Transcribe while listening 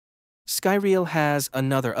Skyreel has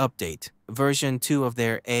another update, version 2 of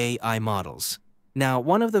their AI models. Now,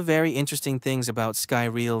 one of the very interesting things about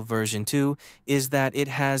Skyreel version 2 is that it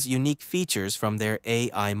has unique features from their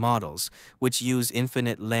AI models, which use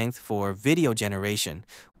infinite length for video generation.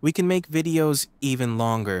 We can make videos even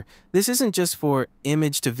longer. This isn't just for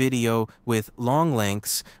image to video with long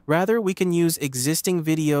lengths, rather we can use existing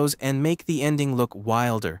videos and make the ending look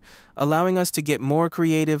wilder, allowing us to get more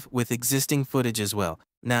creative with existing footage as well.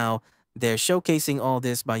 Now, they're showcasing all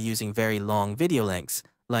this by using very long video lengths,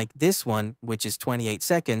 like this one, which is 28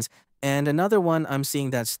 seconds, and another one I'm seeing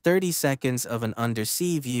that's 30 seconds of an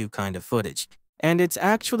undersea view kind of footage. And it's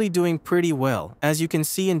actually doing pretty well, as you can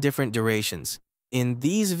see in different durations. In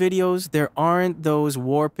these videos, there aren't those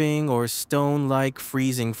warping or stone-like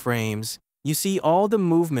freezing frames. You see all the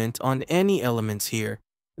movement on any elements here.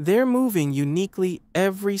 They're moving uniquely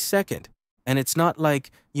every second. And it's not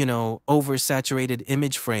like, oversaturated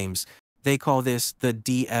image frames. They call this the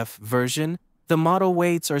DF version. The model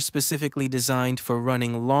weights are specifically designed for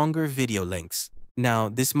running longer video lengths. Now,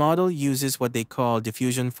 this model uses what they call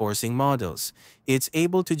diffusion forcing models. It's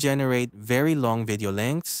able to generate very long video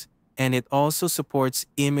lengths, and it also supports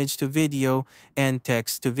image to video and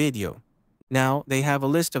text to video. Now, they have a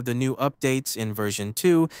list of the new updates in version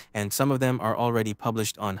 2, and some of them are already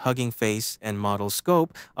published on Hugging Face and Model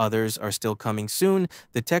Scope. Others are still coming soon.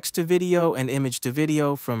 The text-to-video and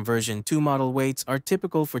image-to-video from version 2 model weights are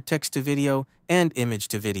typical for text-to-video and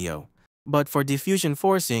image-to-video. But for diffusion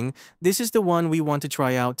forcing, this is the one we want to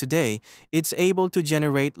try out today. It's able to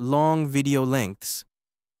generate long video lengths.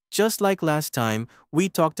 Just like last time, we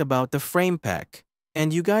talked about the frame pack.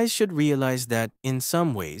 And you guys should realize that, in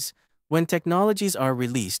some ways, when technologies are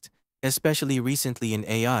released, especially recently in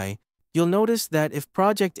AI, you'll notice that if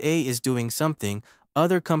Project A is doing something,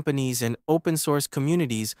 other companies and open-source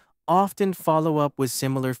communities often follow up with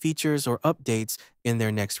similar features or updates in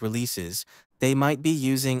their next releases. They might be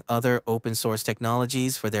using other open-source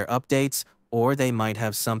technologies for their updates, or they might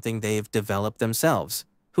have something they've developed themselves.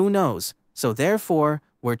 Who knows? So therefore,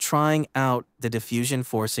 we're trying out the diffusion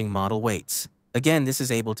forcing model weights. Again, this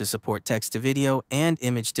is able to support text-to-video and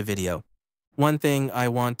image-to-video. One thing I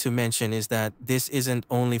want to mention is that this isn't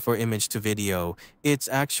only for image-to-video. It's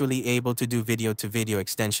actually able to do video-to-video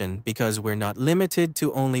extension because we're not limited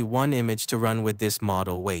to only one image to run with this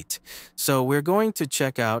model weight. So we're going to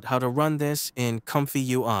check out how to run this in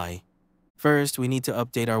ComfyUI. First, we need to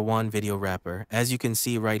update our Wan video wrapper. As you can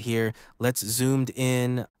see right here, let's zoomed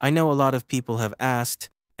in. I know a lot of people have asked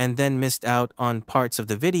and then missed out on parts of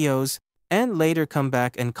the videos, and later come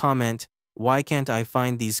back and comment, why can't I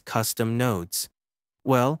find these custom nodes?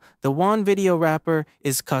 Well, the Wan video wrapper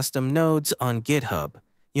is custom nodes on GitHub.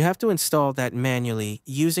 You have to install that manually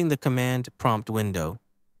using the command prompt window.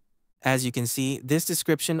 As you can see, this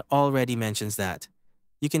description already mentions that.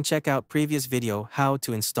 You can check out previous video how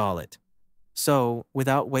to install it. So,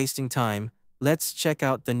 without wasting time, let's check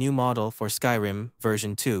out the new model for Skyrim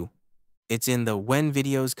version 2. It's in the When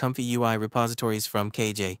Videos ComfyUI repositories from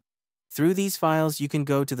KJ. Through these files, you can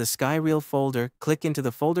go to the Skyreel folder, click into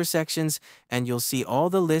the folder sections, and you'll see all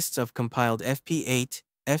the lists of compiled FP8,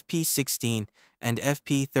 FP16, and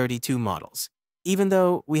FP32 models. Even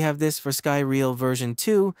though we have this for Skyreel version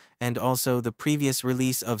 2 and also the previous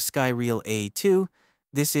release of Skyreel-A2,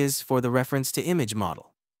 this is for the reference to image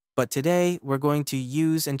model. But today, we're going to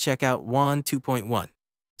use and check out Wan 2.1.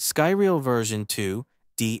 Skyreel version 2,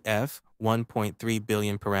 DF, 1.3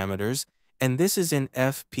 billion parameters, and this is in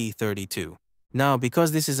FP32. Now,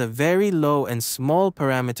 because this is a very low and small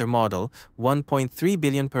parameter model, 1.3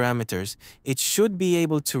 billion parameters, it should be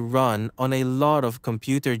able to run on a lot of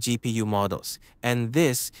computer GPU models. And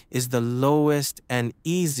this is the lowest and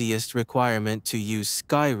easiest requirement to use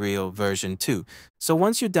Skyreel version 2. So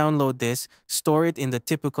once you download this, store it in the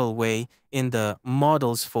typical way in the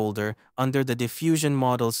Models folder under the Diffusion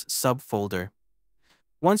Models subfolder.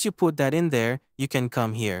 Once you put that in there, you can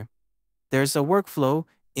come here. There's a workflow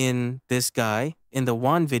in this guy, in the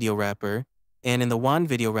Wan video wrapper, and in the Wan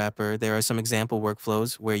video wrapper, there are some example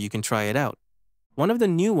workflows where you can try it out. One of the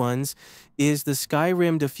new ones is the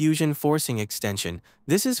Skyrim diffusion forcing extension.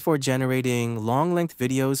 This is for generating long-length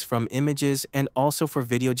videos from images and also for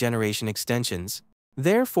video generation extensions.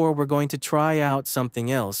 Therefore, we're going to try out something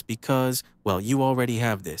else because, well, you already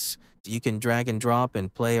have this. You can drag and drop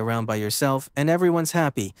and play around by yourself, and everyone's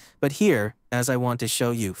happy. But here, as I want to show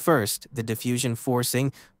you, first, the diffusion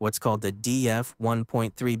forcing, what's called the DF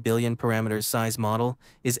 1.3 billion parameter size model,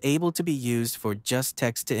 is able to be used for just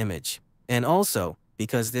text to image. And also,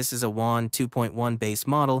 because this is a Wan 2.1 base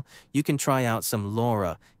model, you can try out some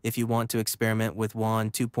LoRa if you want to experiment with Wan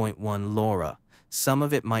 2.1 LoRa. Some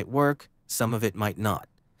of it might work, some of it might not.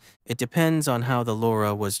 It depends on how the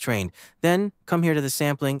LoRa was trained. Then, come here to the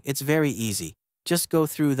sampling, it's very easy. Just go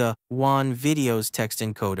through the Wan videos text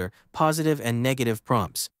encoder, positive and negative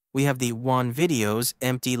prompts. We have the Wan videos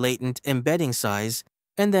empty latent embedding size,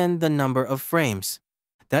 and then the number of frames.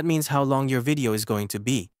 That means how long your video is going to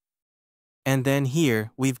be. And then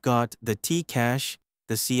here, we've got the T-cache,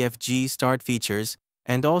 the CFG start features,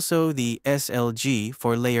 and also the SLG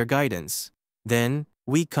for layer guidance. Then,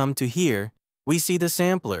 we come to here, we see the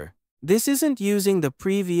sampler. This isn't using the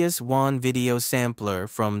previous Wan video sampler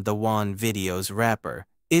from the Wan videos wrapper.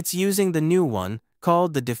 It's using the new one,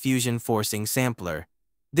 called the diffusion forcing sampler.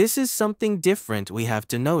 This is something different we have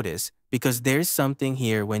to notice, because there's something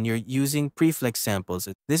here when you're using preflex samples.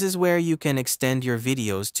 This is where you can extend your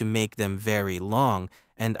videos to make them very long,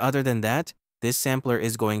 and other than that, this sampler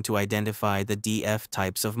is going to identify the DF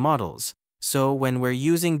types of models. So when we're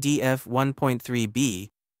using DF 1.3b,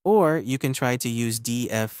 or you can try to use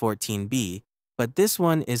DF14b, but this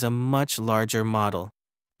one is a much larger model.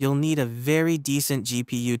 You'll need a very decent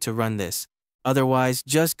GPU to run this. Otherwise,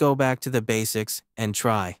 just go back to the basics and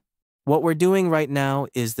try. What we're doing right now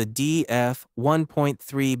is the DF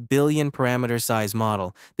 1.3 billion parameter size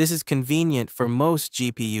model. This is convenient for most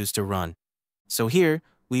GPUs to run. So here,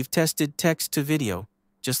 we've tested text to video,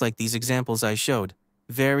 just like these examples I showed.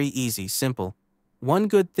 Very easy, simple. One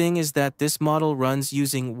good thing is that this model runs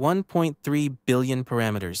using 1.3 billion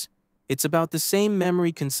parameters. It's about the same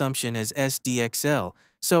memory consumption as SDXL,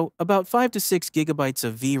 so about 5 to 6 gigabytes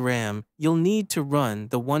of VRAM you'll need to run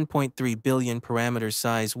the 1.3 billion parameter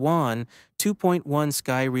size Wan 2.1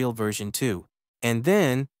 Skyreel version 2. And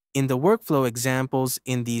then, in the workflow examples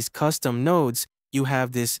in these custom nodes, you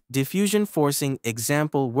have this diffusion forcing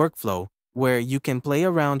example workflow where you can play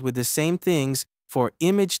around with the same things for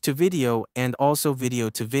image to video and also video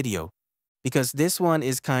to video. Because this one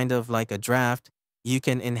is kind of like a draft, you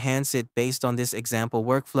can enhance it based on this example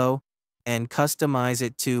workflow and customize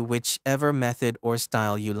it to whichever method or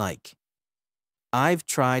style you like. I've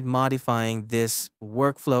tried modifying this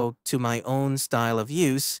workflow to my own style of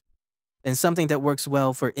use and something that works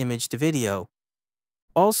well for image to video.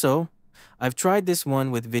 Also, I've tried this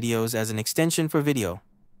one with videos as an extension for video.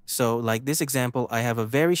 So, like this example, I have a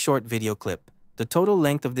very short video clip. The total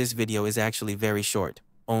length of this video is actually very short,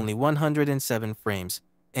 only 107 frames.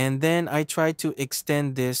 And then I tried to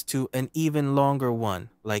extend this to an even longer one,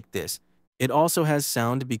 like this. It also has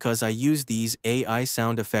sound because I use these AI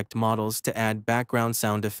sound effect models to add background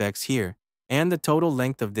sound effects here. And the total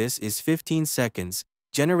length of this is 15 seconds,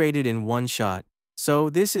 generated in one shot. So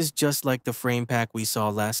this is just like the frame pack we saw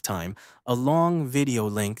last time, a long video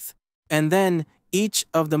length. And then each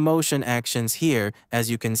of the motion actions here,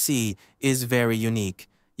 as you can see, is very unique.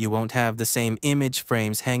 You won't have the same image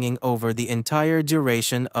frames hanging over the entire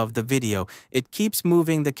duration of the video. It keeps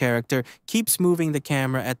moving the character, keeps moving the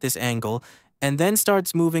camera at this angle, and then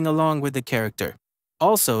starts moving along with the character.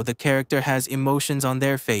 Also, the character has emotions on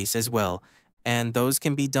their face as well, and those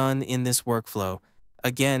can be done in this workflow.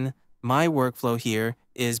 Again, my workflow here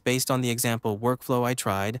is based on the example workflow I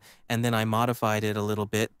tried, and then I modified it a little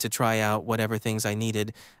bit to try out whatever things I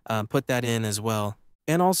needed, put that in as well.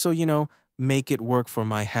 And also, make it work for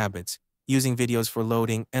my habits, using videos for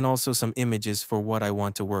loading and also some images for what I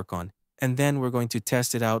want to work on. And then we're going to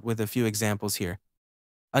test it out with a few examples here.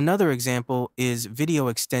 Another example is video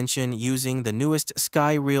extension using the newest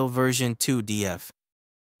Skyreel version 2 DF.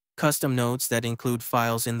 Custom nodes that include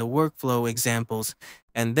files in the workflow examples,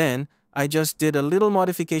 and then I just did a little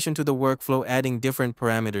modification to the workflow adding different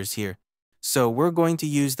parameters here. So we're going to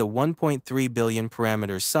use the 1.3 billion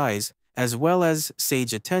parameter size as well as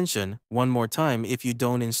Sage Attention. One more time, if you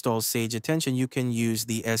don't install Sage Attention, you can use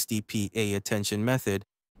the SDPA Attention method.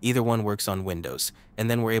 Either one works on Windows, and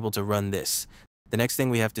then we're able to run this. The next thing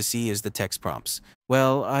we have to see is the text prompts.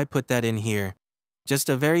 Well, I put that in here. Just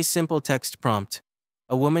a very simple text prompt.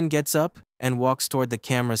 A woman gets up and walks toward the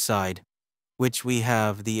camera side, which we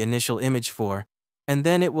have the initial image for, and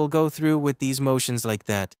then it will go through with these motions like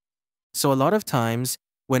that. So a lot of times,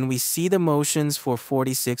 when we see the motions for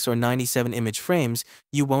 46 or 97 image frames,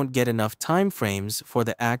 you won't get enough time frames for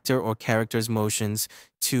the actor or character's motions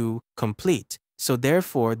to complete. So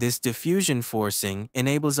therefore, this diffusion forcing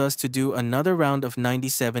enables us to do another round of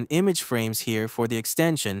 97 image frames here for the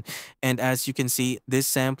extension. And as you can see, this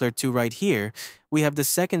sampler too right here, we have the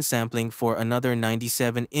second sampling for another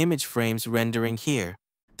 97 image frames rendering here.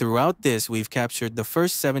 Throughout this, we've captured the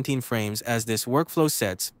first 17 frames as this workflow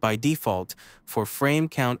sets, by default, for frame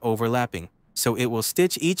count overlapping. So it will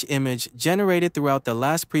stitch each image generated throughout the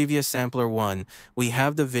last previous sampler one. We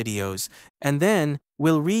have the videos, and then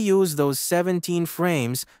we'll reuse those 17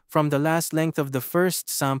 frames from the last length of the first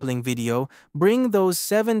sampling video, bring those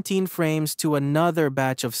 17 frames to another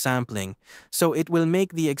batch of sampling, so it will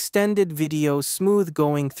make the extended video smooth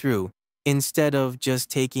going through, instead of just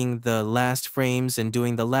taking the last frames and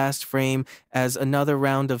doing the last frame as another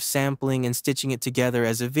round of sampling and stitching it together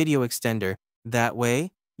as a video extender. That way,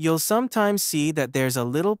 you'll sometimes see that there's a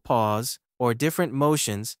little pause or different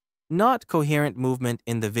motions, not coherent movement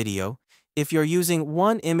in the video, if you're using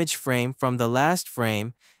one image frame from the last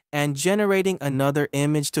frame and generating another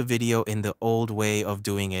image to video in the old way of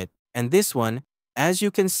doing it. And this one, as you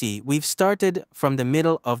can see, we've started from the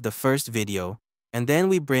middle of the first video, and then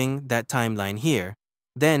we bring that timeline here.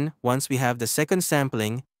 Then, once we have the second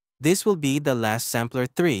sampling, this will be the last sampler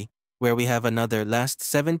 3, where we have another last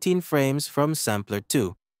 17 frames from sampler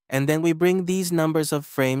 2. And then we bring these numbers of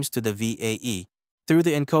frames to the VAE. Through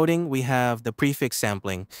the encoding, we have the prefix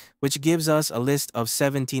sampling, which gives us a list of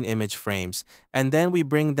 17 image frames. And then we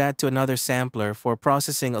bring that to another sampler for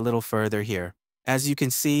processing a little further here. As you can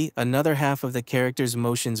see, another half of the character's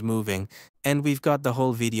motions moving, and we've got the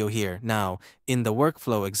whole video here. Now, in the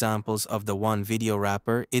workflow examples of the Wan video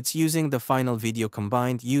wrapper, it's using the final video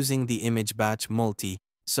combined using the image batch multi.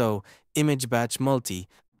 So, image batch multi.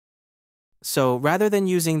 So rather than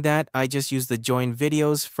using that, I just use the join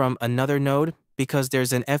videos from another node because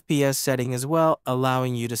there's an FPS setting as well,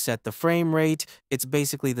 allowing you to set the frame rate. It's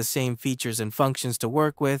basically the same features and functions to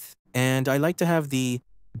work with. And I like to have the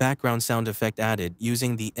background sound effect added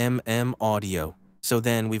using the audio. So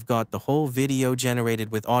then we've got the whole video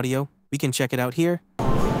generated with audio. We can check it out here.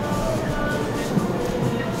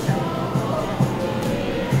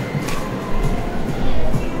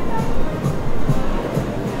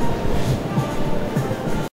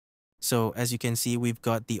 So as you can see, we've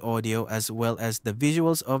got the audio as well as the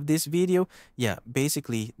visuals of this video. Yeah,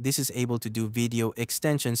 basically, this is able to do video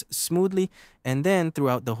extensions smoothly. And then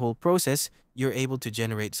throughout the whole process, you're able to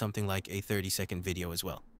generate something like a 30-second video as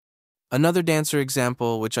well. Another dancer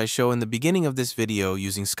example, which I show in the beginning of this video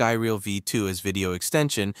using SkyReel-V2 as video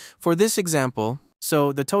extension. For this example,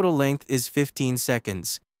 so the total length is 15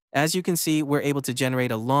 seconds. As you can see, we're able to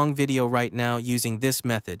generate a long video right now using this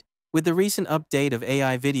method. With the recent update of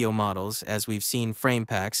AI video models, as we've seen frame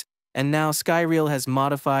packs, and now Skyreel has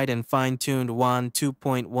modified and fine-tuned Wan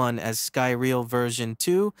 2.1 as Skyreel version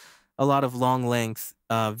 2, a lot of long-length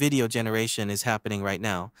video generation is happening right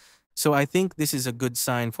now. So I think this is a good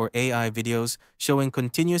sign for AI videos, showing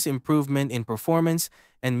continuous improvement in performance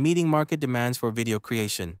and meeting market demands for video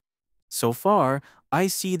creation. So far, I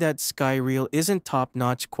see that Skyreel isn't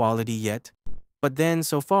top-notch quality yet, but then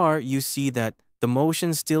so far you see that the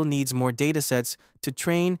motion still needs more datasets to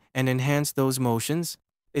train and enhance those motions,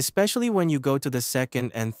 especially when you go to the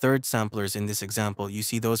second and third samplers in this example. You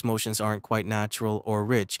see those motions aren't quite natural or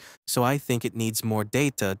rich, so I think it needs more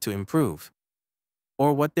data to improve.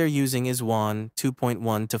 Or what they're using is Wan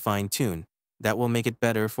 2.1 to fine-tune. That will make it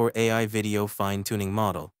better for AI video fine-tuning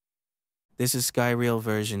model. This is Skyreel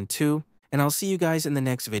version 2, and I'll see you guys in the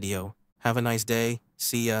next video. Have a nice day.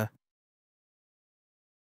 See ya.